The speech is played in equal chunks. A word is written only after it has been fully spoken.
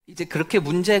이제 그렇게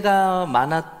문제가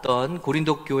많았던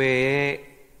고린도 교회에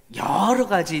여러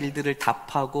가지 일들을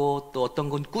답하고, 또 어떤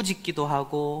건 꾸짖기도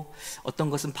하고, 어떤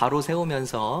것은 바로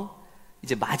세우면서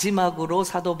이제 마지막으로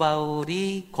사도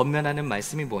바울이 권면하는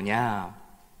말씀이 뭐냐?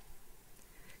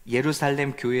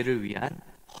 예루살렘 교회를 위한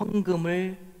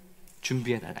헌금을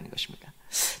준비해 달라는 것입니다.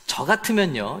 저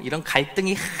같으면요, 이런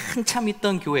갈등이 한참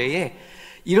있던 교회에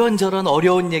이런저런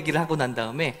어려운 얘기를 하고 난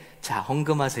다음에 자,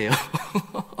 헌금하세요.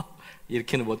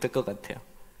 이렇게는 못할 것 같아요.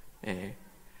 예.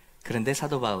 그런데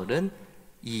사도 바울은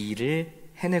이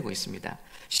일을 해내고 있습니다.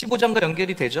 15장과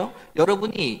연결이 되죠?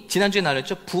 여러분이 지난주에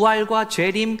나눴죠? 부활과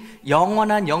재림,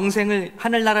 영원한 영생을,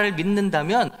 하늘나라를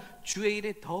믿는다면 주의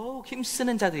일에 더욱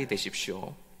힘쓰는 자들이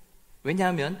되십시오.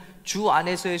 왜냐하면 주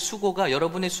안에서의 수고가,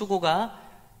 여러분의 수고가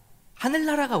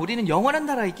하늘나라가, 우리는 영원한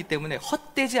나라에 있기 때문에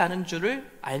헛되지 않은 줄을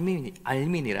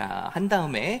알미니라 한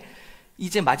다음에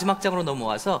이제 마지막 장으로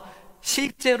넘어와서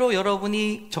실제로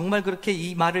여러분이 정말 그렇게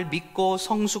이 말을 믿고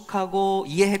성숙하고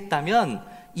이해했다면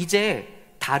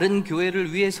이제 다른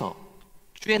교회를 위해서,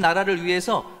 주의 나라를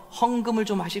위해서 헌금을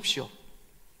좀 하십시오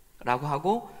라고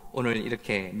하고 오늘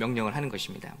이렇게 명령을 하는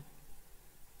것입니다.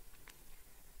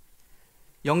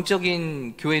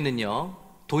 영적인 교회는요,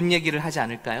 돈 얘기를 하지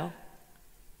않을까요?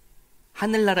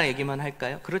 하늘나라 얘기만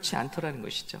할까요? 그렇지 않더라는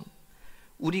것이죠.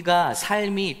 우리가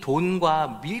삶이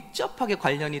돈과 밀접하게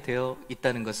관련이 되어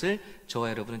있다는 것을 저와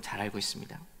여러분은 잘 알고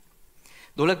있습니다.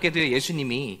 놀랍게도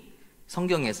예수님이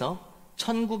성경에서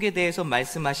천국에 대해서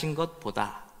말씀하신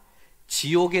것보다,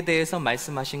 지옥에 대해서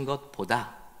말씀하신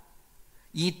것보다,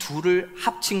 이 둘을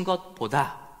합친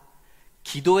것보다,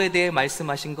 기도에 대해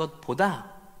말씀하신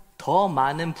것보다 더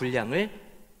많은 분량을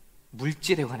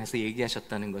물질에 관해서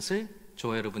얘기하셨다는 것을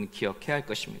저와 여러분이 기억해야 할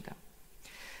것입니다.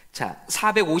 자,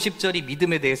 450절이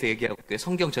믿음에 대해서 얘기하고 있고요.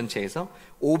 성경 전체에서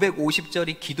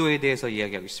 550절이 기도에 대해서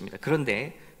이야기하고 있습니다.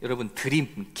 그런데 여러분,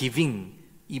 드림, 기빙,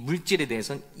 이 물질에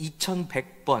대해서는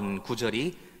 2100번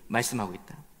구절이 말씀하고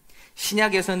있다.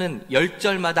 신약에서는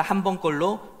 10절마다 한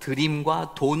번꼴로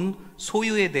드림과 돈,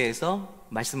 소유에 대해서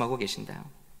말씀하고 계신다.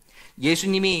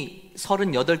 예수님이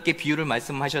 38개 비유를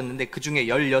말씀하셨는데 그 중에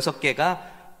 16개가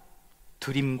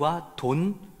드림과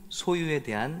돈, 소유에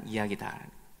대한 이야기다.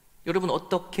 여러분,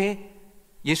 어떻게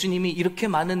예수님이 이렇게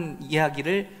많은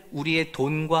이야기를 우리의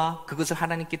돈과 그것을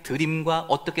하나님께 드림과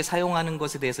어떻게 사용하는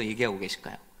것에 대해서 얘기하고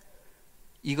계실까요?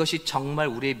 이것이 정말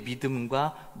우리의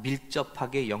믿음과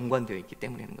밀접하게 연관되어 있기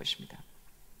때문이라는 것입니다.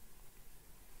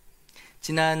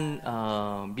 지난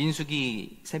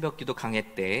민수기 새벽기도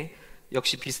강해 때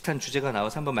역시 비슷한 주제가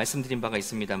나와서 한번 말씀드린 바가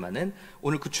있습니다만은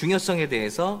오늘 그 중요성에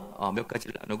대해서 몇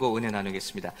가지를 나누고 은혜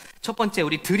나누겠습니다. 첫 번째,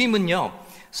 우리 드림은요,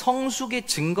 성숙의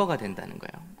증거가 된다는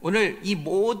거예요. 오늘 이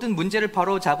모든 문제를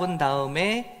바로 잡은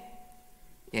다음에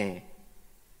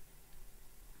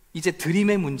이제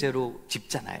드림의 문제로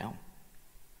짚잖아요.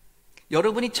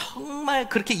 여러분이 정말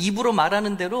그렇게 입으로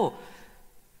말하는 대로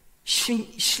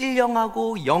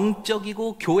신령하고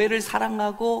영적이고 교회를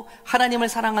사랑하고 하나님을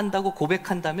사랑한다고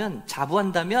고백한다면,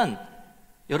 자부한다면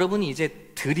여러분이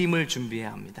이제 드림을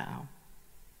준비해야 합니다.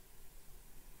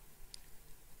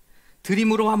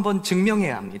 드림으로 한번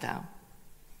증명해야 합니다.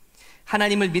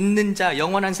 하나님을 믿는 자,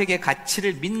 영원한 세계의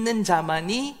가치를 믿는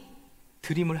자만이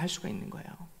드림을 할 수가 있는 거예요.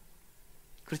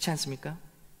 그렇지 않습니까?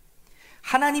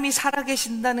 하나님이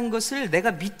살아계신다는 것을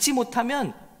내가 믿지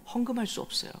못하면 헌금할 수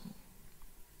없어요.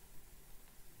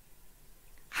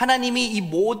 하나님이 이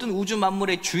모든 우주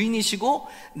만물의 주인이시고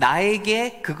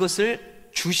나에게 그것을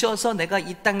주셔서 내가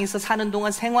이 땅에서 사는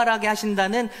동안 생활하게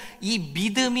하신다는 이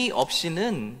믿음이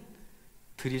없이는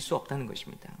드릴 수 없다는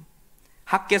것입니다.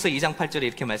 학개서 2장 8절에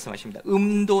이렇게 말씀하십니다.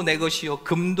 음도 내 것이요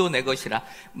금도 내 것이라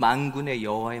만군의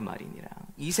여호와의 말이니라.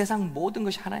 이 세상 모든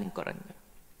것이 하나님 거라는 거예요.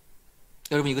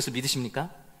 여러분, 이것을 믿으십니까?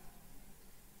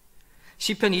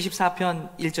 시편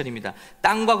 24편 1절입니다.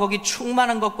 땅과 거기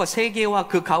충만한 것과 세계와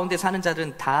그 가운데 사는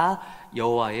자들은 다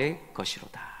여호와의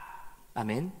것이로다.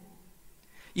 아멘.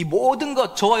 이 모든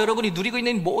것, 저와 여러분이 누리고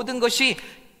있는 모든 것이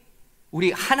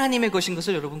우리 하나님의 것인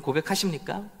것을 여러분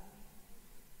고백하십니까?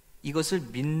 이것을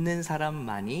믿는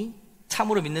사람만이,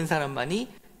 참으로 믿는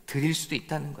사람만이 드릴 수도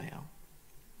있다는 거예요.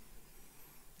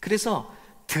 그래서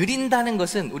드린다는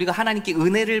것은, 우리가 하나님께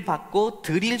은혜를 받고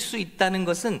드릴 수 있다는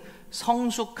것은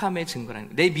성숙함의 증거라는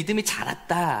거예요. 내 믿음이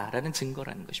자랐다라는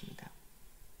증거라는 것입니다.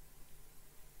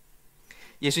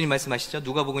 예수님 말씀하시죠.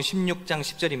 누가복음 16장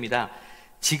 10절입니다.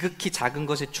 지극히 작은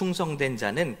것에 충성된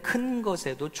자는 큰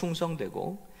것에도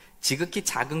충성되고 지극히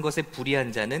작은 것에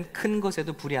불의한 자는 큰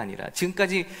것에도 불의하니라.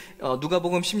 지금까지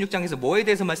누가복음 16장에서 뭐에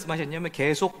대해서 말씀하셨냐면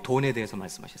계속 돈에 대해서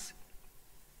말씀하셨어요.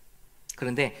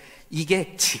 그런데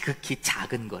이게 지극히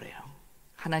작은 거래요.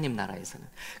 하나님 나라에서는.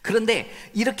 그런데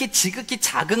이렇게 지극히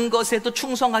작은 것에도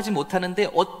충성하지 못하는데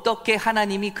어떻게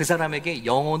하나님이 그 사람에게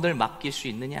영혼을 맡길 수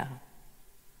있느냐?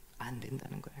 안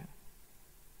된다는 거예요.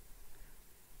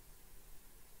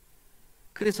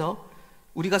 그래서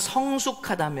우리가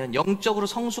성숙하다면, 영적으로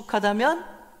성숙하다면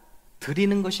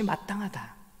드리는 것이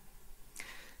마땅하다.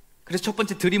 그래서 첫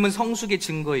번째, 드림은 성숙의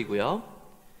증거이고요.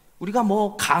 우리가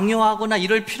뭐 강요하거나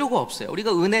이럴 필요가 없어요.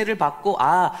 우리가 은혜를 받고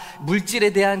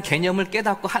물질에 대한 개념을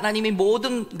깨닫고 하나님이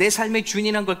모든 내 삶의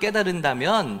주인이라는 걸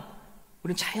깨달은다면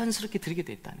우리는 자연스럽게 드리게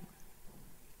돼 있다는 거예요.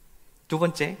 두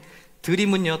번째,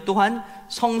 드림은요 또한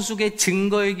성숙의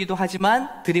증거이기도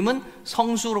하지만 드림은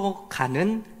성수로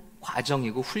가는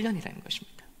과정이고 훈련이라는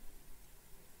것입니다.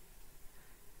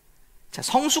 자,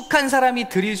 성숙한 사람이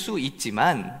드릴 수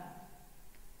있지만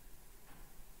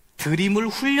드림을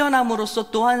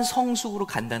훈련함으로써 또한 성숙으로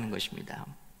간다는 것입니다.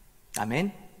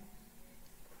 아멘.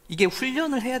 이게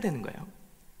훈련을 해야 되는 거예요.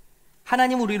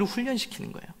 하나님은 우리를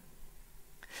훈련시키는 거예요.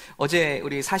 어제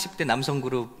우리 40대 남성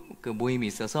그룹 그 모임이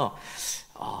있어서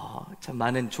참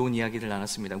많은 좋은 이야기를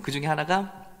나눴습니다. 그 중에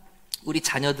하나가 우리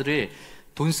자녀들을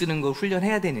돈 쓰는 걸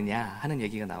훈련해야 되느냐 하는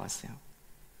얘기가 나왔어요.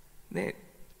 근데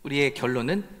우리의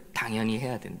결론은 당연히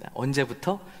해야 된다.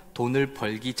 언제부터? 돈을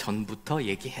벌기 전부터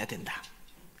얘기해야 된다.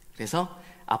 그래서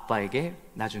아빠에게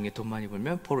나중에 돈 많이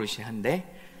벌면 포르쉐 한 대,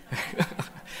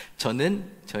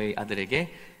 저는 저희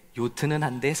아들에게 요트는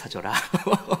한 대 사줘라.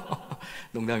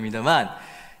 농담입니다만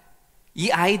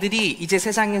이 아이들이 이제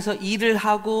세상에서 일을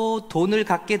하고 돈을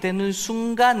갖게 되는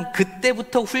순간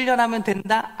그때부터 훈련하면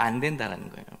된다? 안 된다라는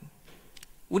거예요.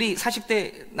 우리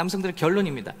 40대 남성들의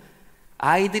결론입니다.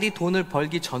 아이들이 돈을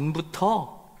벌기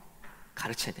전부터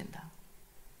가르쳐야 된다.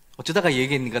 어쩌다가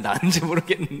얘기했는가 나는지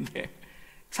모르겠는데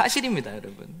사실입니다,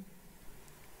 여러분.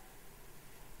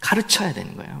 가르쳐야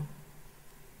되는 거예요.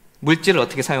 물질을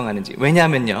어떻게 사용하는지.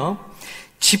 왜냐하면요,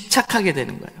 집착하게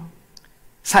되는 거예요.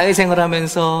 사회생활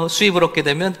하면서 수입을 얻게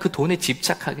되면 그 돈에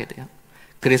집착하게 돼요.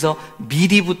 그래서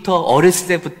미리부터, 어렸을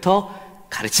때부터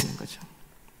가르치는 거죠.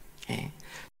 예.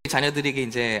 자녀들에게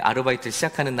이제 아르바이트를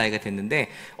시작하는 나이가 됐는데,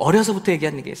 어려서부터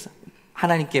얘기하는 게 있어.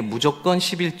 하나님께 무조건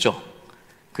 11조,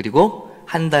 그리고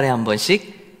한 달에 한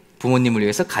번씩 부모님을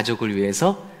위해서, 가족을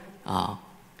위해서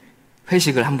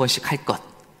회식을 한 번씩 할 것.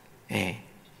 예,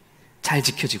 잘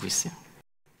지켜지고 있어요.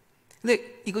 근데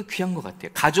이거 귀한 것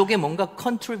같아요. 가족의 뭔가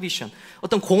컨트리뷰션,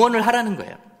 어떤 공헌을 하라는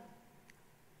거예요.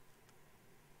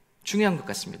 중요한 것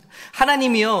같습니다.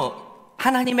 하나님이요,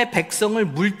 하나님의 백성을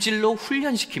물질로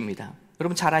훈련시킵니다.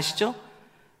 여러분 잘 아시죠?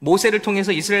 모세를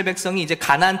통해서 이스라엘 백성이 이제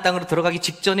가나안 땅으로 들어가기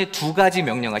직전에 두 가지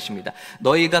명령하십니다.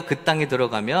 너희가 그 땅에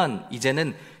들어가면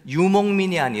이제는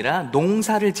유목민이 아니라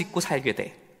농사를 짓고 살게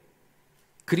돼.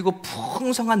 그리고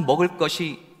풍성한 먹을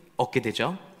것이 얻게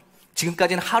되죠.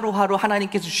 지금까지는 하루하루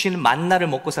하나님께서 주시는 만나를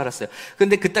먹고 살았어요.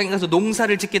 그런데 그 땅에 가서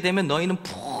농사를 짓게 되면 너희는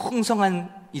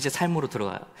풍성한 이제 삶으로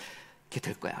들어가게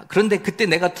될 거야. 그런데 그때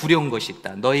내가 두려운 것이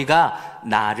있다. 너희가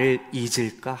나를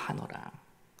잊을까 하노라.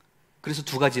 그래서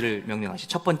두 가지를 명령하시죠.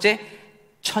 첫 번째,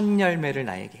 첫 열매를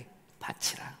나에게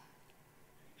바치라.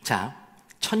 자,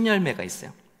 첫 열매가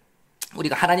있어요.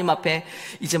 우리가 하나님 앞에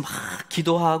이제 막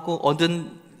기도하고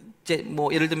얻은 이제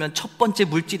뭐 예를 들면 첫 번째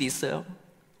물질이 있어요.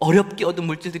 어렵게 얻은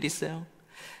물질들이 있어요.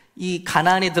 이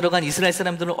가나안에 들어간 이스라엘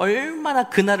사람들은 얼마나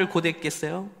그날을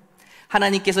고대했겠어요.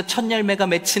 하나님께서 첫 열매가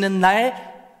맺히는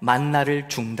날 만나를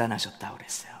중단하셨다고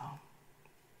그랬어요.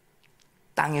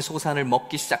 땅의 소산을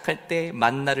먹기 시작할 때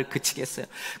만나를 그치겠어요.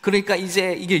 그러니까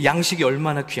이제 이게 양식이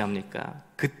얼마나 귀합니까?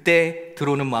 그때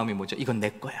들어오는 마음이 뭐죠? 이건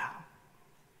내 거야.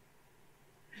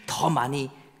 더 많이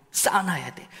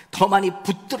쌓아놔야 돼. 더 많이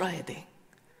붙들어야 돼.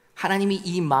 하나님이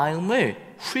이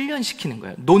마음을 훈련시키는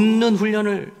거예요. 놓는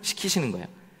훈련을 시키시는 거예요.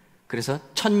 그래서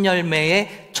첫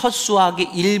열매의 첫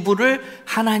수확의 일부를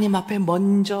하나님 앞에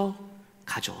먼저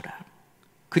가져오라.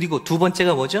 그리고 두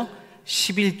번째가 뭐죠?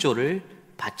 11조를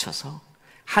바쳐서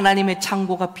하나님의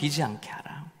창고가 비지 않게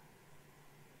하라.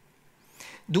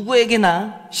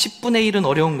 누구에게나 10분의 1은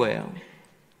어려운 거예요.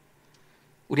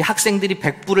 우리 학생들이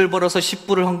 100불을 벌어서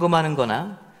 10불을 헌금하는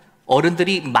거나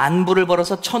어른들이 10,000불을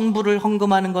벌어서 1,000불을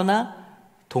헌금하는 거나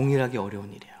동일하게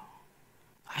어려운 일이에요.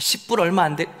 10불 얼마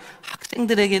안 돼.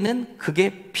 학생들에게는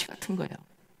그게 피 같은 거예요.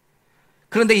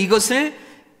 그런데 이것을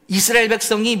이스라엘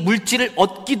백성이 물질을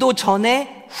얻기도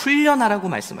전에 훈련하라고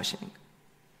말씀하시는 거예요.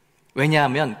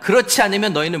 왜냐하면 그렇지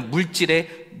않으면 너희는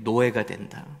물질의 노예가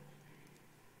된다.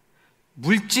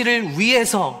 물질을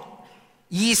위해서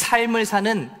이 삶을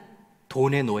사는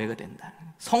돈의 노예가 된다.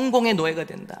 성공의 노예가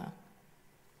된다.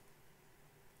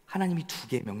 하나님이 두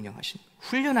개 명령하신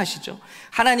훈련하시죠.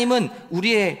 하나님은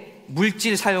우리의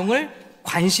물질 사용을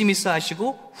관심 있어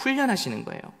하시고 훈련하시는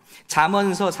거예요.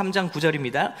 잠언서 3장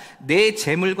 9절입니다. 내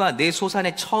재물과 내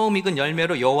소산의 처음 익은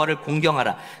열매로 여호와를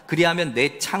공경하라. 그리하면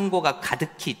내 창고가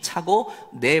가득히 차고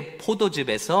내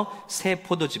포도즙에서 새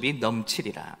포도즙이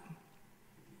넘치리라.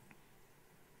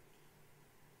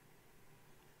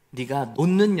 네가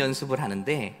놓는 연습을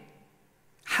하는데,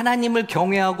 하나님을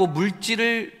경외하고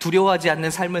물질을 두려워하지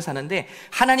않는 삶을 사는데,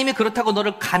 하나님이 그렇다고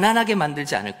너를 가난하게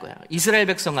만들지 않을 거야. 이스라엘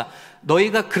백성아,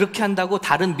 너희가 그렇게 한다고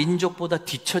다른 민족보다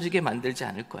뒤처지게 만들지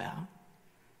않을 거야.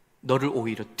 너를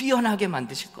오히려 뛰어나게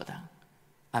만드실 거다.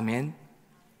 아멘.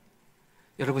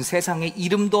 여러분, 세상에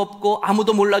이름도 없고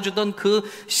아무도 몰라주던 그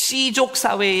씨족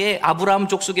사회의 아브라함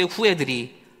족속의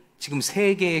후예들이 지금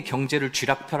세계의 경제를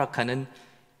쥐락펴락하는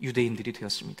유대인들이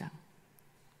되었습니다.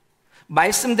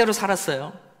 말씀대로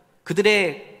살았어요.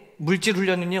 그들의 물질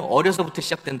훈련은요, 어려서부터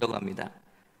시작된다고 합니다.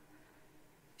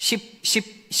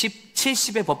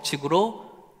 70의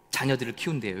법칙으로 자녀들을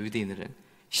키운대요, 유대인들은.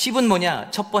 10은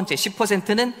뭐냐? 첫 번째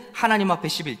 10%는 하나님 앞에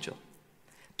 11조,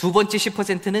 두 번째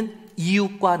 10%는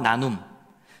이웃과 나눔,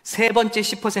 세 번째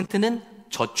 10%는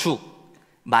저축,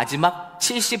 마지막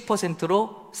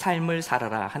 70%로 삶을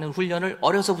살아라 하는 훈련을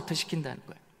어려서부터 시킨다는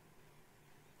거예요.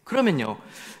 그러면요,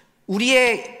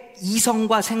 우리의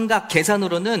이성과 생각,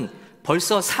 계산으로는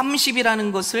벌써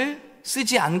 30이라는 것을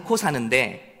쓰지 않고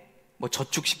사는데, 뭐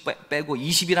저축 10 빼고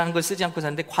 20이라는 걸 쓰지 않고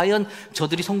사는데, 과연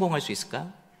저들이 성공할 수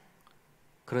있을까?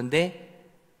 그런데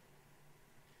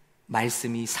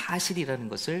말씀이 사실이라는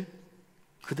것을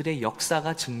그들의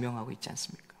역사가 증명하고 있지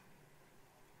않습니까?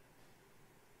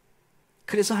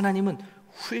 그래서 하나님은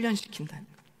훈련시킨다는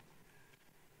거예요.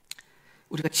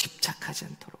 우리가 집착하지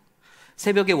않도록.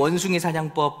 새벽에 원숭이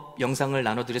사냥법 영상을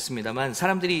나눠드렸습니다만,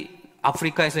 사람들이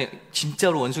아프리카에서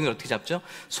진짜로 원숭이를 어떻게 잡죠?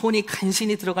 손이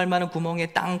간신히 들어갈 만한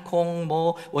구멍에 땅콩,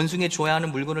 원숭이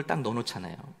좋아하는 물건을 딱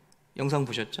넣어놓잖아요. 영상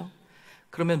보셨죠?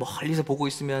 그러면 멀리서 보고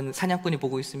있으면, 사냥꾼이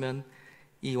보고 있으면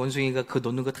이 원숭이가 그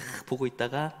넣는 거 다 보고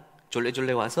있다가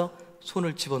졸래졸래 와서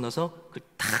손을 집어넣어서 그걸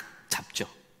탁 잡죠.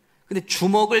 근데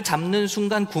주먹을 잡는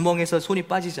순간 구멍에서 손이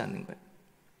빠지지 않는 거예요.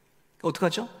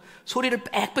 어떡하죠? 소리를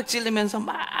빽빽 찌르면서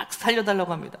막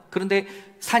살려달라고 합니다. 그런데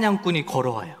사냥꾼이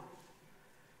걸어와요.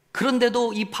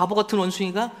 그런데도 이 바보 같은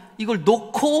원숭이가 이걸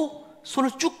놓고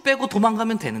손을 쭉 빼고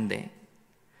도망가면 되는데,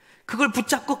 그걸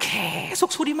붙잡고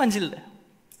계속 소리만 질러요.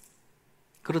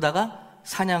 그러다가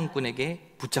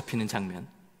사냥꾼에게 붙잡히는 장면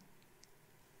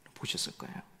보셨을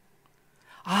거예요.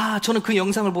 저는 그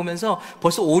영상을 보면서,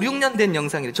 벌써 5, 6년 된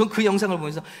영상이에요. 전 그 영상을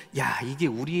보면서, 이게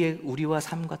우리와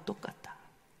삶과 똑같다.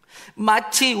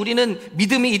 마치 우리는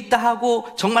믿음이 있다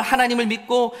하고 정말 하나님을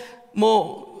믿고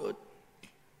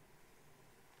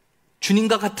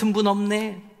주님과 같은 분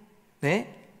없네,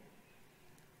 네?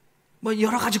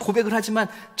 여러 가지 고백을 하지만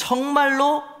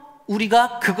정말로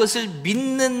우리가 그것을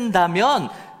믿는다면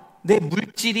내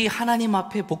물질이 하나님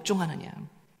앞에 복종하느냐?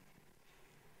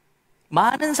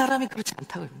 많은 사람이 그렇지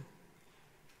않다고요.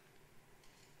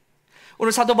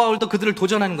 오늘 사도 바울도 그들을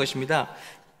도전하는 것입니다.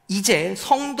 이제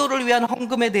성도를 위한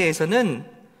헌금에 대해서는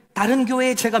다른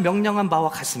교회에 제가 명령한 바와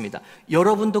같습니다.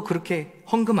 여러분도 그렇게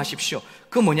헌금하십시오.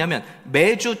 그 뭐냐면,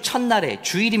 매주 첫날에,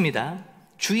 주일입니다.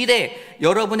 주일에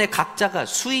여러분의 각자가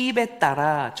수입에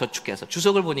따라 저축해서,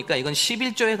 주석을 보니까 이건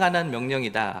 11조에 관한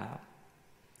명령이다.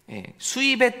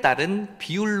 수입에 따른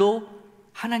비율로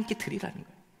하나님께 드리라는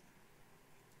거예요.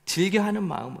 즐겨하는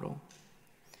마음으로.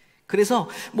 그래서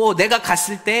내가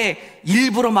갔을 때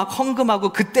일부러 막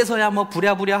헌금하고, 그때서야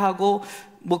부랴부랴 하고,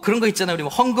 그런 거 있잖아요. 우리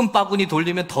헌금 바구니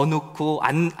돌리면 더 넣고,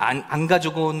 안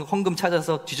가지고 온 헌금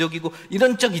찾아서 뒤적이고,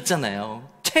 이런 적 있잖아요.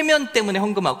 체면 때문에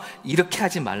헌금하고. 이렇게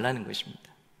하지 말라는 것입니다.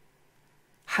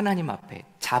 하나님 앞에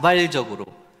자발적으로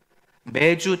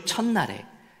매주 첫날에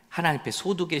하나님 앞에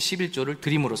소득의 11조를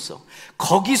드림으로써,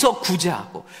 거기서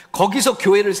구제하고, 거기서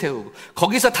교회를 세우고,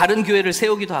 거기서 다른 교회를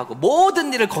세우기도 하고,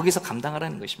 모든 일을 거기서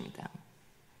감당하라는 것입니다.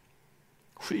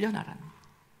 훈련하라는.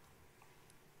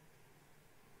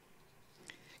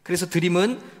 그래서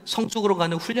드림은 성숙으로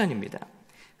가는 훈련입니다.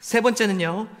 세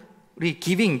번째는요, 우리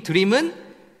기빙,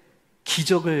 드림은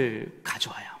기적을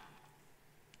가져와요.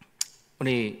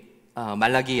 우리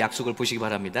말라기 약속을 보시기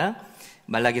바랍니다.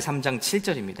 말라기 3장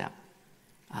 7절입니다.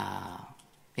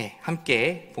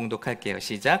 함께 봉독할게요.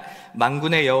 시작.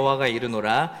 만군의 여호와가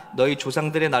이르노라, 너희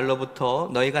조상들의 날로부터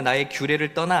너희가 나의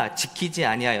규례를 떠나 지키지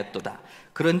아니하였도다.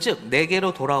 그런즉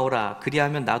내게로 돌아오라,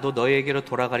 그리하면 나도 너희에게로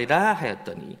돌아가리라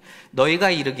하였더니 너희가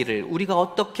이르기를 우리가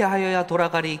어떻게 하여야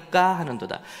돌아가리까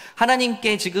하는도다.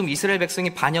 하나님께 지금 이스라엘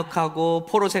백성이 반역하고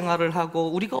포로 생활을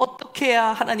하고, 우리가 어떻게 해야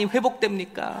하나님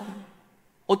회복됩니까?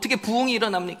 어떻게 부흥이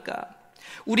일어납니까?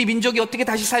 우리 민족이 어떻게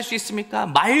다시 살 수 있습니까?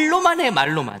 말로만 해,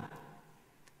 말로만.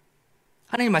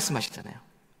 하나님 말씀하시잖아요.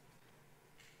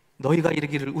 너희가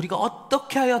이르기를 우리가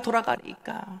어떻게 하여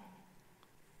돌아가리까?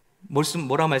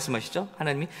 뭐라 말씀하시죠?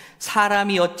 하나님이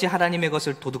사람이 어찌 하나님의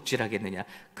것을 도둑질하겠느냐?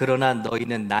 그러나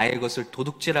너희는 나의 것을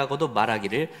도둑질하고도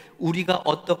말하기를 우리가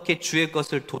어떻게 주의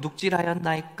것을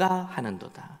도둑질하였나이까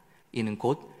하는도다. 이는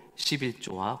곧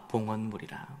 11조와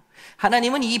봉헌물이라.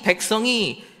 하나님은 이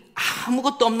백성이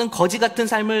아무것도 없는 거지 같은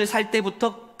삶을 살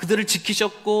때부터 그들을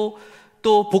지키셨고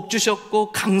또 복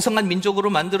주셨고 강성한 민족으로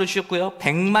만들어 주셨고요,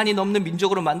 100만이 넘는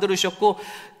민족으로 만들어 주셨고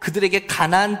그들에게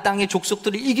가나안 땅의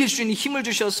족속들을 이길 수 있는 힘을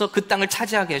주셔서 그 땅을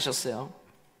차지하게 하셨어요.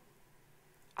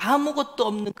 아무것도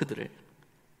없는 그들을,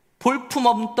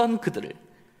 볼품없던 그들을.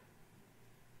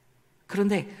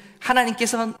 그런데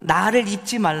하나님께서 나를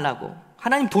잊지 말라고,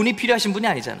 하나님 돈이 필요하신 분이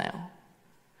아니잖아요.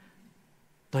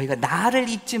 너희가 나를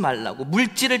잊지 말라고,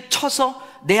 물질을 쳐서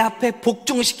내 앞에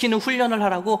복종시키는 훈련을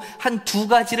하라고 한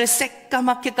 2가지를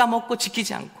새까맣게 까먹고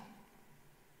지키지 않고,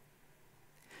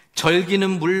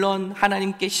 절기는 물론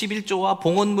하나님께 11조와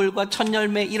봉헌물과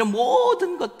첫열매 이런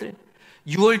모든 것들,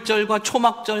 유월절과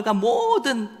초막절과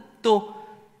모든 또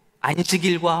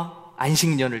안식일과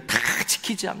안식년을 다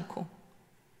지키지 않고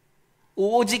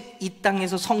오직 이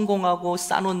땅에서 성공하고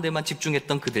쌓아놓은 데만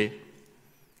집중했던 그들,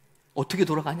 어떻게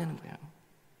돌아가냐는 거예요.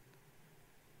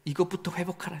 이것부터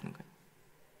회복하라는 거예요.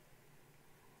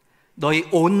 너희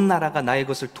온 나라가 나의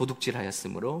것을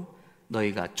도둑질하였으므로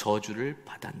너희가 저주를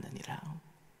받았느니라.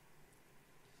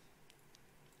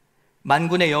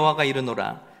 만군의 여호와가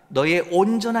이르노라, 너희의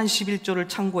온전한 11조를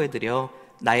창고해드려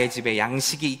나의 집에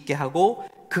양식이 있게 하고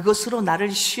그것으로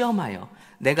나를 시험하여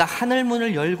내가 하늘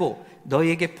문을 열고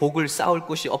너희에게 복을 쌓을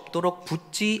곳이 없도록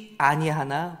붙지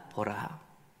아니하나 보라.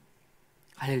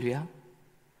 할렐루야.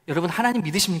 여러분, 하나님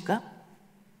믿으십니까?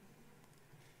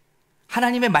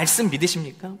 하나님의 말씀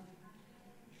믿으십니까?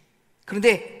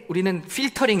 그런데 우리는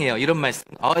필터링해요. 이런 말씀,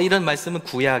 이런 말씀은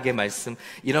구약의 말씀,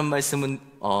 이런 말씀은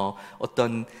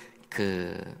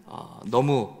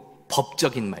너무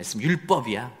법적인 말씀,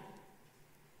 율법이야.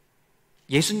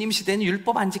 예수님 시대는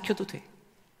율법 안 지켜도 돼.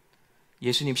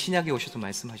 예수님 신약에 오셔서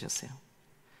말씀하셨어요.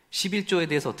 11조에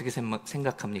대해서 어떻게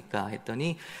생각합니까?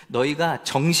 했더니 너희가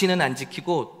정신은 안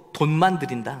지키고 돈만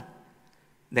드린다.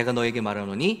 내가 너에게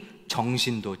말하노니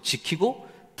정신도 지키고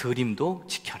드림도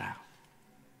지켜라.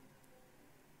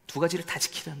 2가지를 다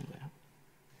지키라는 거예요.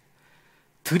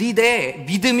 들이대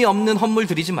믿음이 없는 헌물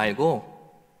드리지 말고,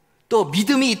 또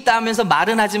믿음이 있다 하면서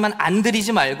말은 하지만 안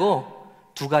드리지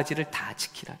말고 2가지를 다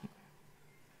지키라는 거예요.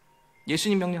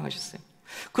 예수님 명령하셨어요.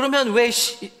 그러면 왜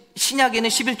신약에는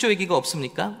 11조 얘기가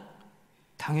없습니까?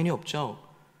 당연히 없죠.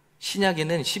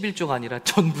 신약에는 11조가 아니라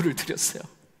전부를 드렸어요.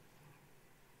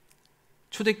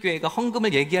 초대교회가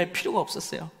헌금을 얘기할 필요가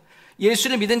없었어요.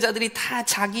 예수를 믿은 자들이 다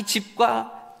자기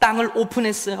집과 땅을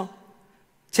오픈했어요.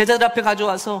 제자들 앞에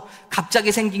가져와서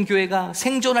갑자기 생긴 교회가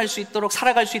생존할 수 있도록,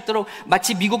 살아갈 수 있도록,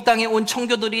 마치 미국 땅에 온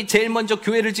청교들이 제일 먼저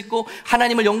교회를 짓고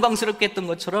하나님을 영광스럽게 했던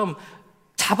것처럼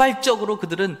자발적으로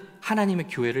그들은 하나님의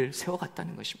교회를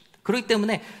세워갔다는 것입니다. 그렇기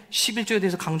때문에 11조에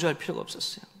대해서 강조할 필요가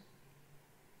없었어요.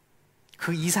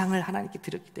 그 이상을 하나님께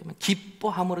드렸기 때문에,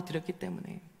 기뻐함으로 드렸기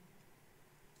때문에.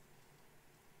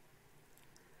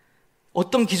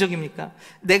 어떤 기적입니까?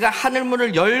 내가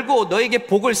하늘문을 열고 너에게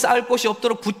복을 쌓을 곳이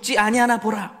없도록 붙지 아니하나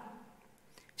보라.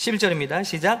 11절입니다.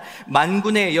 시작.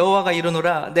 만군의 여호와가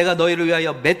이르노라, 내가 너희를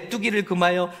위하여 메뚜기를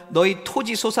금하여 너희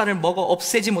토지 소산을 먹어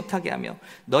없애지 못하게 하며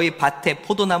너희 밭에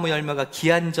포도나무 열매가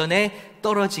기한 전에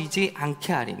떨어지지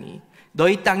않게 하리니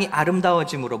너희 땅이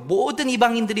아름다워짐으로 모든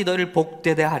이방인들이 너희를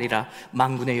복되게 하리라.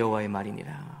 만군의 여호와의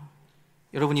말이니라.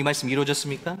 여러분, 이 말씀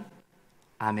이루어졌습니까?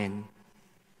 아멘.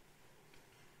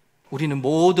 우리는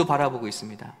모두 바라보고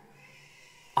있습니다.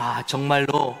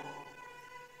 정말로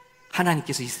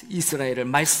하나님께서 이스라엘을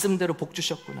말씀대로 복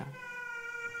주셨구나.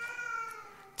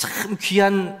 참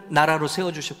귀한 나라로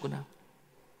세워주셨구나.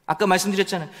 아까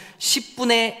말씀드렸잖아요.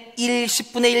 10분의 1,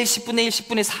 10분의 1, 10분의 1,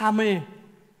 10분의 3을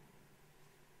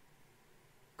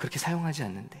그렇게 사용하지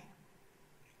않는데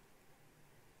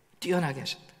뛰어나게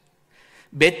하셨다.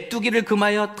 메뚜기를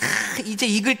금하여 다 이제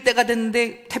익을 때가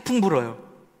됐는데 태풍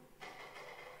불어요.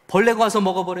 벌레가 와서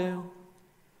먹어버려요.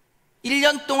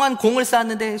 1년 동안 공을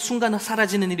쌓았는데 순간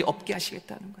사라지는 일이 없게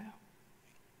하시겠다는 거예요.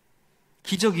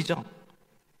 기적이죠.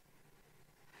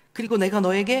 그리고 내가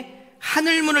너에게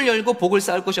하늘문을 열고 복을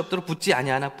쌓을 것이 없도록 붙지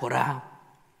아니하나 보라.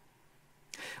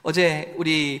 어제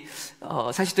우리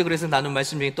사실도 그래서 나눈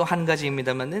말씀 중에 또 한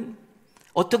가지입니다만은,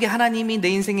 어떻게 하나님이 내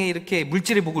인생에 이렇게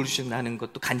물질의 복을 주셨나는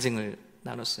것도 간증을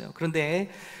나눴어요.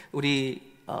 그런데 우리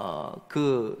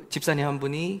그 집사님 한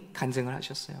분이 간증을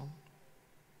하셨어요.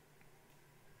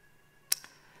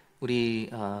 우리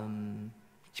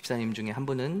집사님 중에 한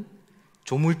분은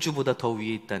조물주보다 더 위에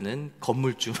있다는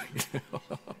건물주.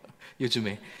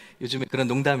 요즘에 그런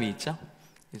농담이 있죠.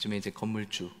 요즘에 이제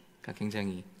건물주가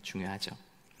굉장히 중요하죠.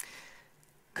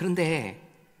 그런데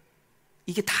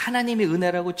이게 다 하나님의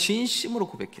은혜라고 진심으로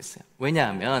고백했어요.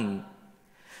 왜냐하면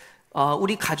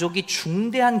우리 가족이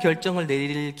중대한 결정을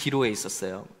내릴 기로에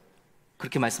있었어요.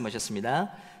 그렇게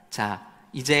말씀하셨습니다. 자,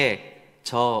 이제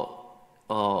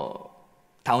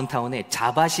다운타운의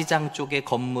자바시장 쪽의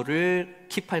건물을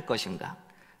킵할 것인가,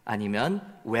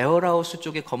 아니면 웨어하우스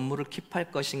쪽의 건물을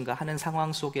킵할 것인가 하는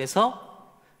상황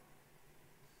속에서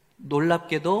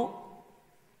놀랍게도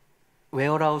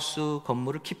웨어하우스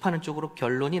건물을 킵하는 쪽으로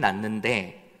결론이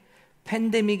났는데,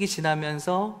 팬데믹이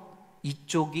지나면서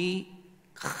이쪽이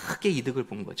크게 이득을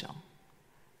본 거죠.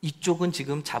 이쪽은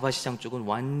지금 자바시장 쪽은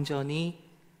완전히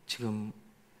지금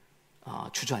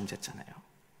주저앉았잖아요.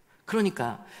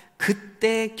 그러니까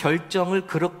그때 결정을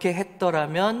그렇게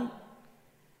했더라면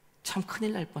참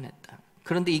큰일 날 뻔했다.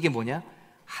 그런데 이게 뭐냐?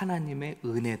 하나님의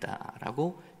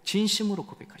은혜다라고 진심으로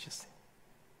고백하셨어요.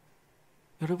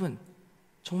 여러분,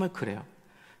 정말 그래요.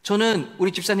 저는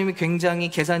우리 집사님이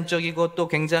굉장히 계산적이고 또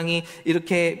굉장히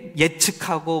이렇게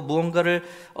예측하고 무언가를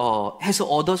해서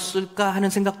얻었을까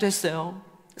하는 생각도 했어요.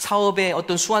 사업에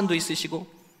어떤 수완도 있으시고.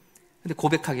 근데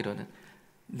고백하기로는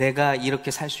내가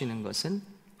이렇게 살 수 있는 것은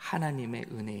하나님의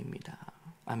은혜입니다.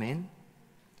 아멘.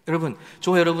 여러분,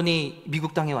 저와 여러분이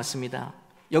미국 땅에 왔습니다.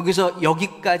 여기서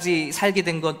여기까지 살게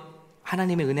된 것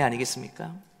하나님의 은혜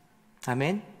아니겠습니까?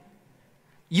 아멘.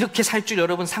 이렇게 살 줄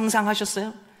여러분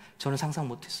상상하셨어요? 저는 상상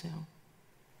못했어요.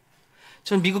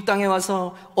 저는 미국 땅에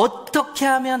와서 어떻게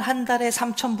하면 한 달에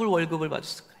 3,000불 월급을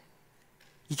받았을까요?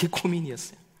 이게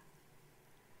고민이었어요.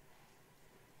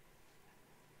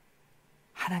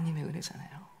 하나님의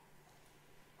은혜잖아요.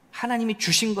 하나님이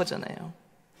주신 거잖아요.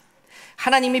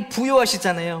 하나님이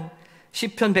부여하시잖아요.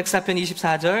 시편 104편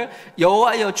 24절,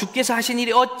 여호와여 주께서 하신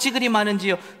일이 어찌 그리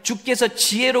많은지요. 주께서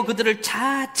지혜로 그들을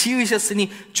다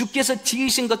지으셨으니 주께서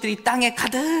지으신 것들이 땅에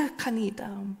가득하니이다.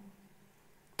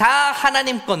 다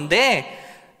하나님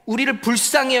건데 우리를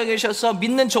불쌍히 여기셔서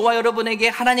믿는 저와 여러분에게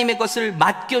하나님의 것을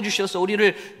맡겨주셔서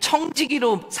우리를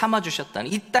청지기로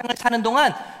삼아주셨다는, 이 땅을 사는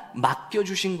동안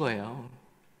맡겨주신 거예요.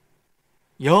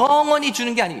 영원히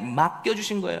주는 게 아니고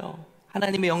맡겨주신 거예요.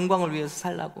 하나님의 영광을 위해서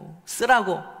살라고,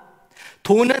 쓰라고.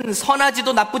 돈은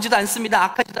선하지도 나쁘지도 않습니다.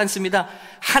 악하지도 않습니다.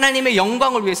 하나님의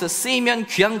영광을 위해서 쓰이면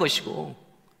귀한 것이고,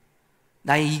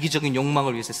 나의 이기적인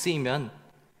욕망을 위해서 쓰이면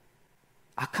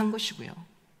악한 것이고요.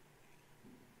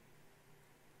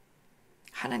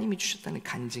 하나님이 주셨다는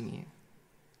간증이에요.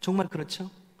 정말 그렇죠?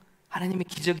 하나님의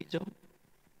기적이죠.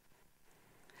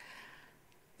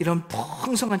 이런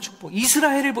풍성한 축복,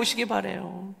 이스라엘을 보시기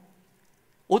바라요.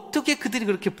 어떻게 그들이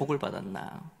그렇게 복을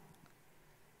받았나?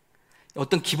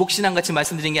 어떤 기복신앙같이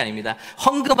말씀드린 게 아닙니다.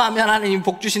 헌금하면 하나님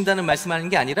복 주신다는 말씀하는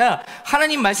게 아니라,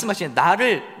 하나님 말씀하시는,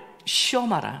 나를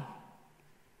시험하라.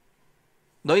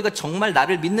 너희가 정말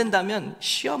나를 믿는다면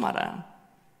시험하라.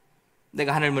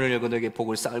 내가 하늘 문을 열고 너에게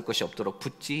복을 쌓을 것이 없도록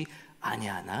붙지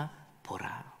아니하나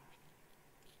보라.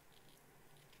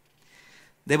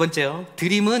 네 번째요,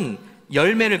 드림은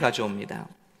열매를 가져옵니다.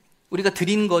 우리가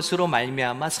드린 것으로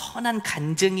말미암아 선한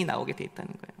간증이 나오게 돼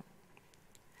있다는 거예요.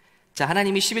 자,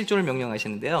 하나님이 11조를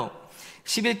명령하시는데요,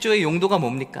 11조의 용도가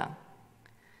뭡니까?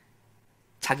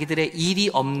 자기들의 일이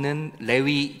없는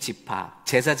레위 지파,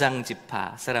 제사장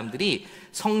지파 사람들이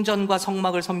성전과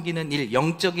성막을 섬기는 일,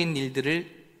 영적인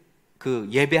일들을, 그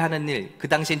예배하는 일, 그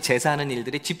당시엔 제사하는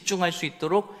일들에 집중할 수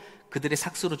있도록 그들의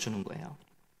삭스로 주는 거예요.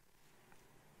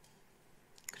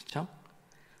 그렇죠?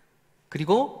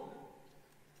 그리고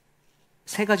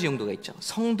세 가지 용도가 있죠.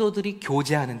 성도들이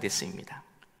교제하는 데 쓰입니다.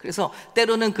 그래서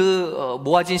때로는 그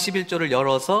모아진 11조를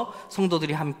열어서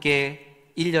성도들이 함께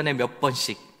 1년에 몇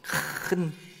번씩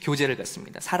큰 교제를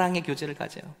갖습니다. 사랑의 교제를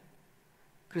가져요.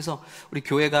 그래서 우리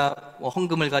교회가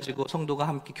헌금을 가지고 성도가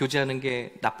함께 교제하는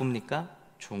게 나쁩니까?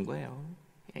 좋은 거예요.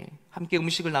 예, 함께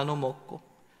음식을 나눠 먹고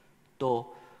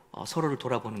또 서로를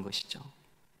돌아보는 것이죠.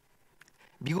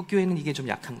 미국 교회는 이게 좀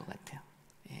약한 것 같아요.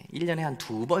 예, 1년에 한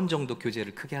 2번 정도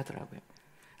교제를 크게 하더라고요.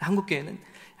 한국 교회는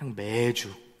그냥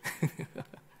매주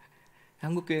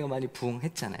한국 교회가 많이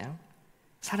부흥했잖아요.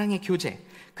 사랑의 교제,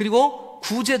 그리고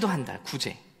구제도 한다.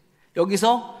 구제.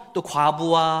 여기서 또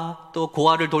과부와 또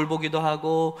고아를 돌보기도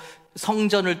하고,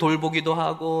 성전을 돌보기도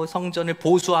하고, 성전을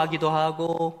보수하기도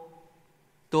하고,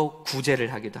 또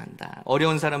구제를 하기도 한다.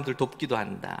 어려운 사람들 돕기도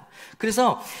한다.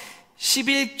 그래서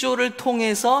 11조를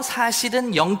통해서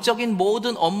사실은 영적인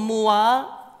모든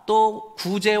업무와 또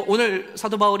구제, 오늘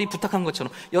사도 바울이 부탁한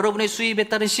것처럼 여러분의 수입에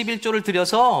따른 11조를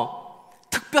들여서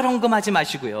특별 헌금하지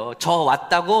마시고요. 저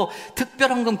왔다고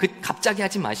특별 헌금 갑자기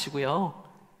하지 마시고요.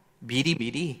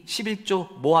 미리미리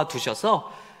 11조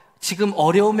모아두셔서 지금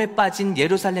어려움에 빠진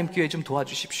예루살렘 교회 좀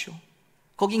도와주십시오.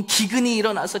 거긴 기근이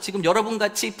일어나서 지금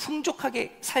여러분같이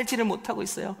풍족하게 살지를 못하고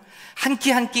있어요. 한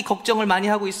끼 한 끼 걱정을 많이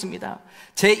하고 있습니다.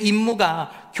 제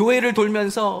임무가 교회를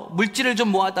돌면서 물질을 좀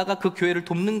모아다가 그 교회를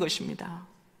돕는 것입니다.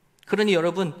 그러니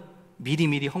여러분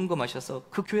미리미리 헌금하셔서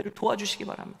그 교회를 도와주시기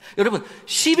바랍니다. 여러분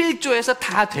 11조에서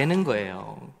다 되는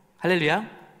거예요.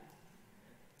 할렐루야.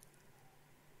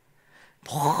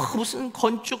 무슨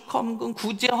건축 헌금,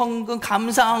 구제 헌금,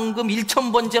 감사 헌금,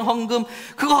 일천번제 헌금,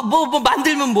 그거 뭐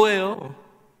만들면 뭐예요?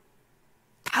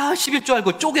 다 11조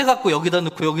알고 쪼개갖고 여기다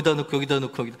넣고 여기다 넣고 여기다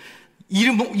넣고 여기다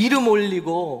이름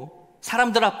올리고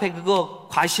사람들 앞에 그거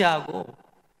과시하고.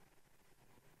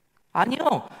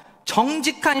 아니요,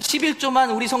 정직한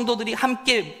 11조만 우리 성도들이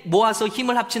함께 모아서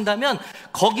힘을 합친다면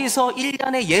거기서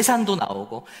 1년의 예산도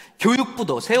나오고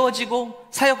교육부도 세워지고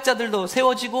사역자들도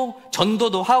세워지고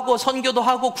전도도 하고 선교도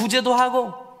하고 구제도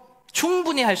하고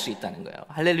충분히 할 수 있다는 거예요.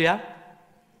 할렐루야.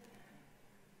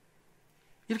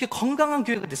 이렇게 건강한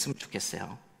교회가 됐으면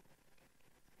좋겠어요.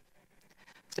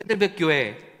 샌들백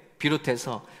교회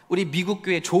비롯해서 우리 미국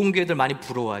교회 좋은 교회들 많이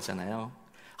부러워하잖아요.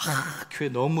 교회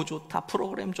너무 좋다,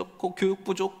 프로그램 좋고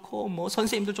교육부 좋고 뭐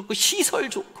선생님도 좋고 시설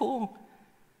좋고.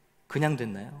 그냥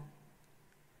됐나요?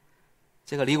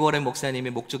 제가 리고렌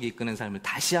목사님의 목적이 이끄는 삶을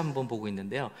다시 한번 보고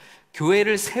있는데요,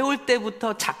 교회를 세울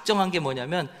때부터 작정한 게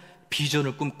뭐냐면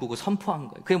비전을 꿈꾸고 선포한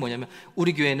거예요. 그게 뭐냐면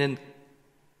우리 교회는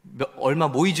얼마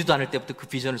모이지도 않을 때부터 그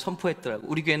비전을 선포했더라고요.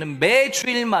 우리 교회는 매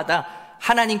주일마다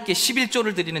하나님께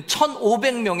 11조를 드리는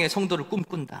 1,500명의 성도를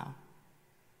꿈꾼다.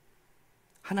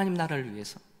 하나님 나라를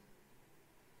위해서.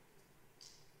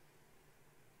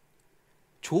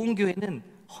 좋은 교회는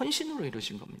헌신으로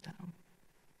이루어진 겁니다.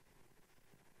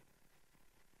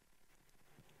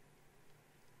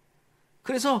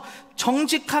 그래서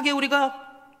정직하게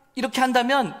우리가 이렇게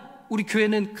한다면 우리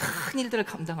교회는 큰 일들을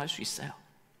감당할 수 있어요.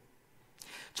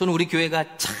 저는 우리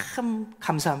교회가 참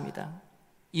감사합니다.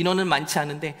 인원은 많지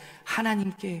않은데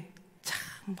하나님께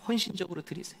참 헌신적으로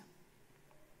드리세요.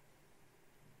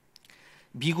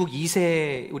 미국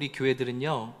 2세 우리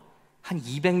교회들은요 한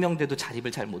 200명 돼도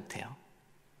자립을 잘 못해요.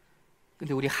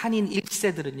 근데 우리 한인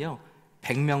 1세들은요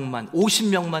 100명만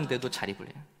 50명만 돼도 자립을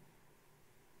해요.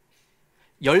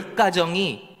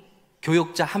 10가정이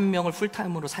교육자 1명을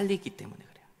풀타임으로 살리기 때문에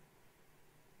그래요.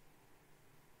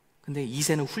 근데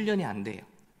 2세는 훈련이 안 돼요.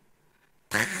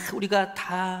 다 우리가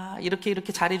다 이렇게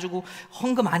잘해주고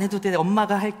헌금 안 해도 돼,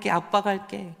 엄마가 할게, 아빠가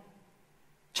할게.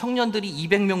 청년들이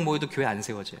 200명 모여도 교회 안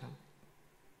세워져요.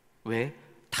 왜?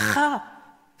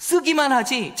 다 쓰기만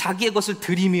하지 자기의 것을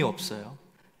드림이 없어요.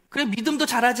 그래 믿음도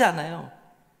잘하지 않아요.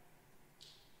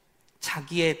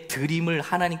 자기의 드림을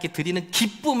하나님께 드리는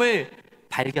기쁨을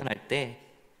발견할 때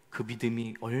그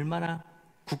믿음이 얼마나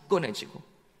굳건해지고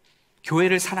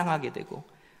교회를 사랑하게 되고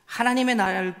하나님의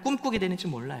나라를 꿈꾸게 되는지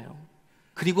몰라요.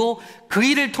 그리고 그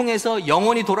일을 통해서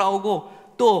영혼이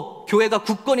돌아오고 또 교회가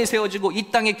굳건히 세워지고 이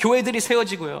땅에 교회들이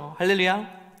세워지고요.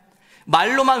 할렐루야.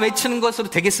 말로만 외치는 것으로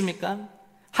되겠습니까?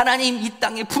 하나님 이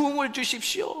땅에 부흥을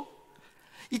주십시오.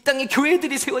 이 땅에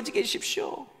교회들이 세워지게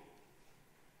해주십시오.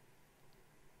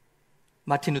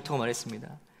 마틴 루터가 말했습니다.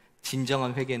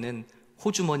 진정한 회개는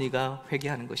호주머니가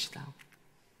회개하는 것이다.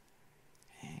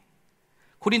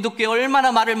 고린도 교회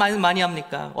얼마나 말을 많이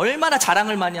합니까? 얼마나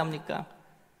자랑을 많이 합니까?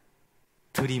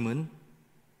 드림은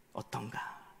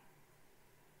어떤가?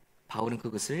 바울은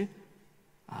그것을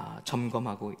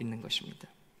점검하고 있는 것입니다.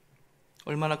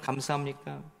 얼마나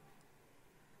감사합니까?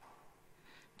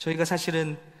 저희가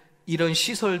사실은 이런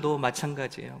시설도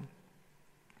마찬가지예요.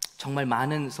 정말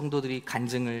많은 성도들이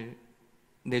간증을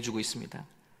내주고 있습니다.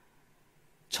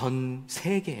 전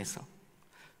세계에서,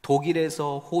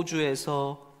 독일에서,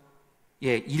 호주에서,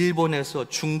 일본에서,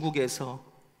 중국에서,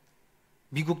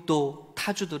 미국도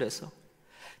타주들에서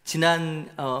지난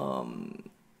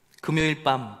금요일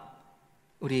밤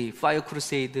우리 파이어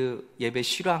크루세이드 예배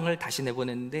실황을 다시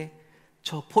내보냈는데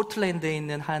저 포틀랜드에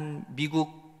있는 한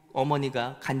미국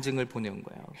어머니가 간증을 보내온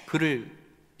거예요.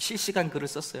 실시간 글을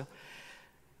썼어요.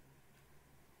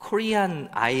 코리안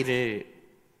아이를,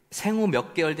 생후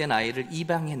몇 개월 된 아이를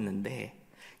입양했는데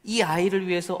이 아이를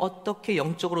위해서 어떻게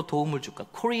영적으로 도움을 줄까?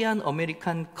 코리안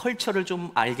아메리칸 컬처를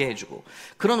좀 알게 해주고,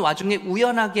 그런 와중에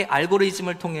우연하게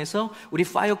알고리즘을 통해서 우리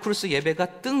파이어 크루스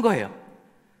예배가 뜬 거예요.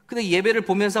 근데 예배를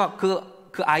보면서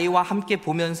그 아이와 함께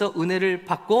보면서 은혜를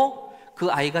받고 그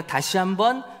아이가 다시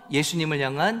한번 예수님을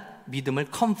향한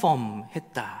믿음을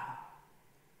컨펌했다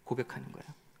고백하는 거예요.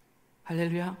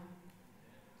 할렐루야.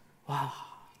 와,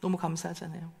 너무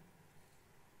감사하잖아요.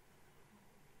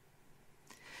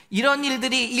 이런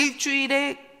일들이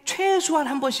일주일에 최소한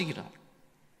한 번씩 일어나요.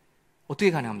 어떻게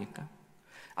가능합니까?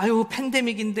 아유,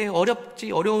 팬데믹인데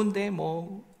어려운데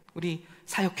우리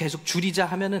사역 계속 줄이자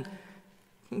하면은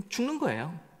죽는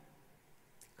거예요.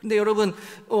 근데 여러분,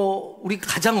 우리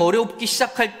가장 어렵기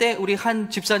시작할 때 우리 한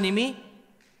집사님이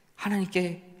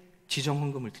하나님께 지정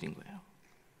헌금을 드린 거예요.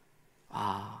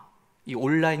 이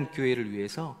온라인 교회를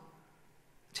위해서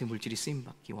제 물질이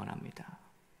쓰임받기 원합니다.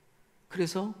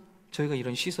 그래서 저희가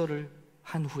이런 시설을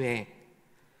한 후에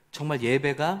정말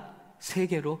예배가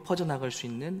세계로 퍼져나갈 수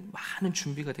있는 많은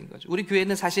준비가 된 거죠. 우리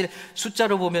교회는 사실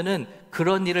숫자로 보면은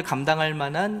그런 일을 감당할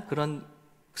만한 그런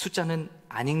숫자는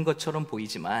아닌 것처럼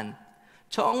보이지만,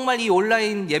 정말 이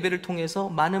온라인 예배를 통해서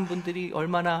많은 분들이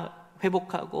얼마나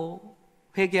회복하고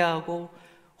회개하고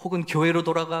혹은 교회로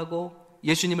돌아가고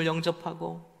예수님을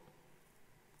영접하고.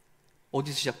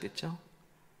 어디서 시작됐죠?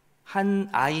 한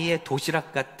아이의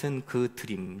도시락 같은 그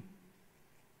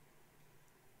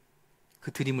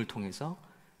드림을 통해서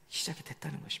시작이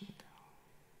됐다는 것입니다.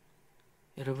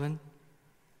 여러분,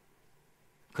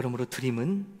 그러므로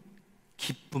드림은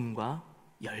기쁨과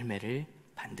열매를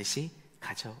반드시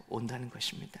가져온다는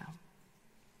것입니다.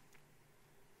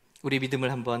 우리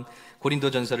믿음을 한번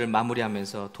고린도전서를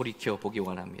마무리하면서 돌이켜 보기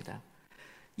원합니다.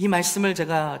 이 말씀을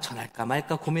제가 전할까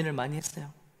말까 고민을 많이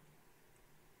했어요.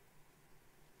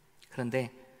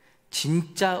 그런데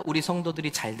진짜 우리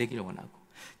성도들이 잘 되길 원하고,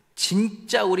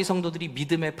 진짜 우리 성도들이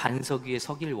믿음의 반석 위에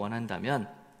서길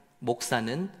원한다면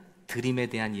목사는 드림에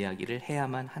대한 이야기를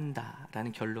해야만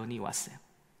한다라는 결론이 왔어요.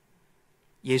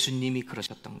 예수님이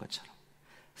그러셨던 것처럼,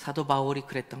 사도 바울이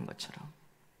그랬던 것처럼.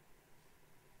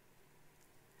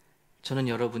 저는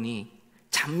여러분이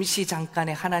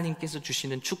잠깐의 하나님께서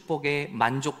주시는 축복에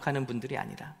만족하는 분들이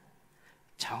아니라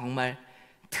정말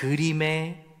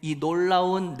드림의 이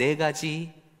놀라운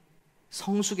 4가지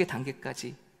성숙의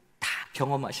단계까지 다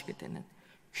경험하시게 되는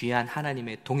귀한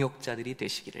하나님의 동역자들이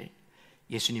되시기를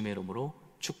예수님의 이름으로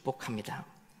축복합니다.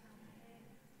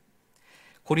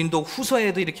 고린도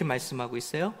후서에도 이렇게 말씀하고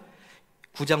있어요.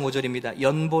 9장 5절입니다.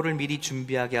 연보를 미리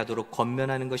준비하게 하도록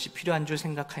권면하는 것이 필요한 줄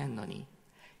생각하였노니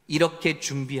이렇게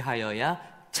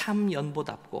준비하여야 참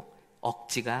연보답고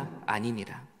억지가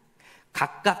아니니라.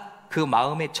 각각 그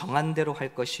마음에 정한 대로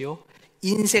할 것이요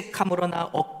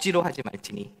인색함으로나 억지로 하지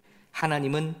말지니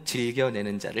하나님은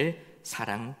즐겨내는 자를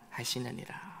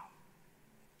사랑하시느니라.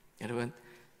 여러분,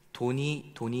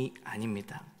 돈이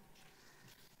아닙니다.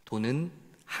 돈은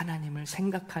하나님을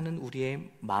생각하는 우리의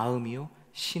마음이요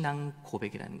신앙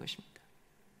고백이라는 것입니다.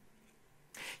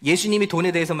 예수님이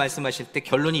돈에 대해서 말씀하실 때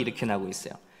결론이 이렇게 나오고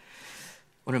있어요.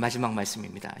 오늘 마지막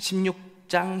말씀입니다.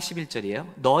 16장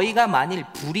 11절이에요. 너희가 만일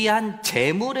불의한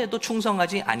재물에도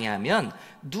충성하지 아니하면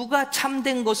누가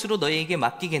참된 것으로 너희에게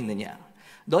맡기겠느냐?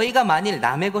 너희가 만일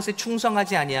남의 것에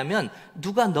충성하지 아니하면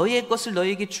누가 너희의 것을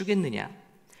너희에게 주겠느냐?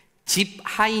 집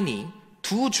하인이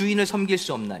두 주인을 섬길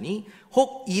수 없나니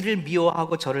혹 이를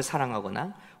미워하고 저를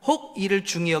사랑하거나 혹 이를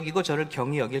중히 여기고 저를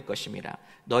경히 여길 것임이라.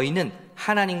 너희는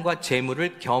하나님과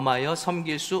재물을 겸하여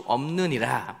섬길 수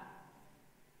없느니라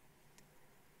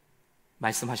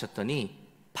말씀하셨더니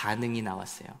반응이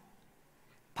나왔어요.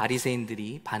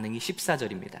 바리새인들이 반응이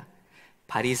 14절입니다.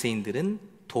 바리새인들은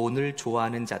돈을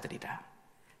좋아하는 자들이라.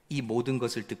 이 모든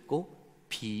것을 듣고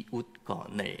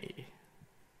비웃거늘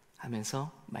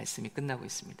하면서 말씀이 끝나고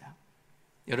있습니다.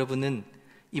 여러분은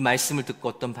이 말씀을 듣고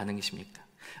어떤 반응이십니까?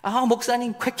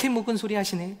 목사님 쾌쾌 묵은 소리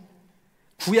하시네.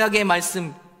 구약의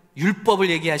말씀, 율법을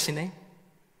얘기하시네.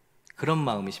 그런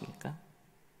마음이십니까?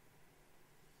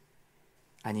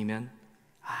 아니면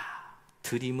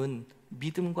드림은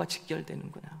믿음과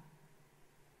직결되는구나.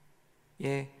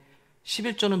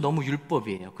 11조는 너무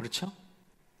율법이에요. 그렇죠?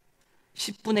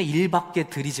 10분의 1밖에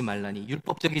드리지 말라니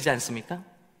율법적이지 않습니까?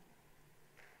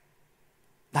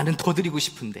 나는 더 드리고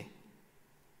싶은데.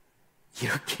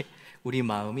 이렇게 우리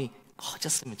마음이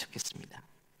커졌으면 좋겠습니다.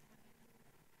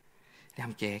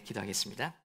 함께 기도하겠습니다.